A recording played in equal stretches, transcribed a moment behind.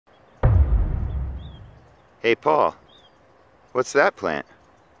Hey Paul, what's that plant?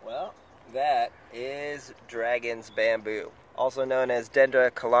 Well, that is dragon's bamboo, also known as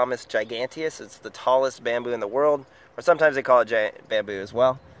Dendrocalamus giganteus. It's the tallest bamboo in the world, or sometimes they call it giant bamboo as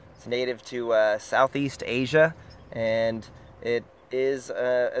well. It's native to Southeast Asia, and it is,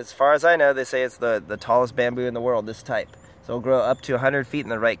 as far as I know, they say it's the tallest bamboo in the world, this type. So it'll grow up to 100 feet in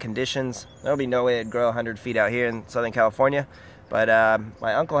the right conditions. There'll be no way it'd grow 100 feet out here in Southern California. But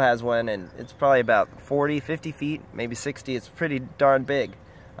my uncle has one, and it's probably about 40, 50 feet, maybe 60. It's pretty darn big.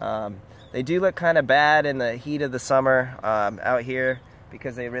 They do look kind of bad in the heat of the summer out here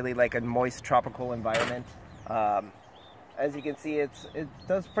because they really like a moist tropical environment. As you can see, it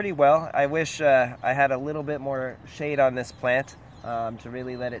does pretty well. I wish I had a little bit more shade on this plant to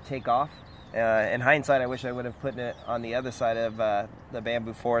really let it take off. In hindsight, I wish I would have put it on the other side of the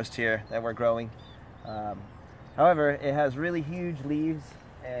bamboo forest here that we're growing. However, it has really huge leaves,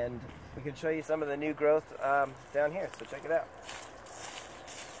 and we can show you some of the new growth down here, so check it out.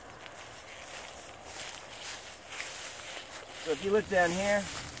 So if you look down here,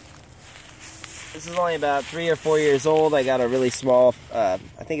 this is only about 3 or 4 years old. I got a really small, I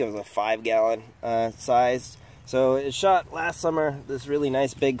think it was a 5-gallon size. So it shot last summer, this really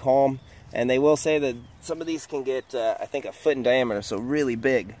nice big culm, and they will say that some of these can get, I think, a foot in diameter, so really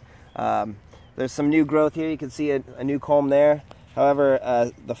big. There's some new growth here. You can see a new culm there.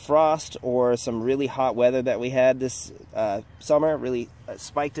 However, the frost or some really hot weather that we had this summer really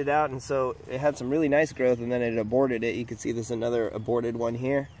spiked it out, and so it had some really nice growth, and then it aborted it. You can see there's another aborted one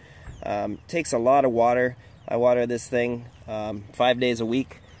here. Takes a lot of water. I water this thing 5 days a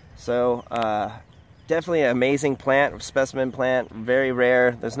week. So definitely an amazing plant, specimen plant, very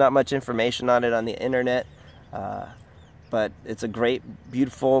rare. There's not much information on it on the internet, but it's a great,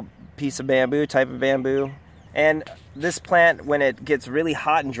 beautiful piece of bamboo, type of bamboo. And this plant, when it gets really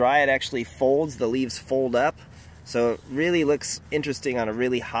hot and dry, it actually folds. The leaves fold up, so it really looks interesting on a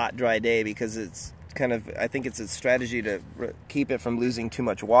really hot, dry day, because it's kind of, I think it's a strategy to keep it from losing too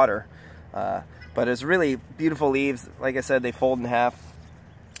much water. But it's really beautiful leaves. Like I said, they fold in half.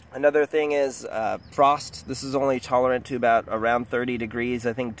 Another thing is frost. This is only tolerant to about around 30 degrees.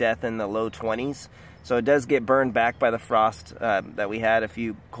 I think death in the low 20s. So it does get burned back by the frost that we had a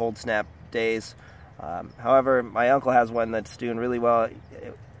few cold snap days. However, my uncle has one that's doing really well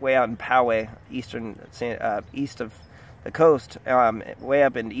way out in Poway, east of the coast, way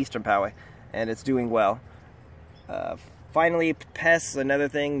up in eastern Poway, and it's doing well. Finally, pests, another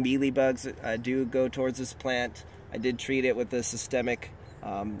thing, mealybugs do go towards this plant. I did treat it with the systemic.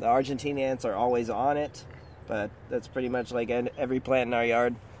 The Argentine ants are always on it, but that's pretty much like every plant in our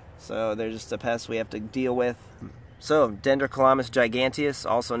yard. So they're just a pest we have to deal with. So, Dendrocalamus giganteus,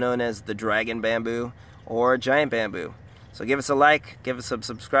 also known as the dragon bamboo or giant bamboo. So give us a like, give us a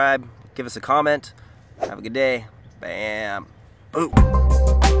subscribe, give us a comment. Have a good day. Bam. Boom.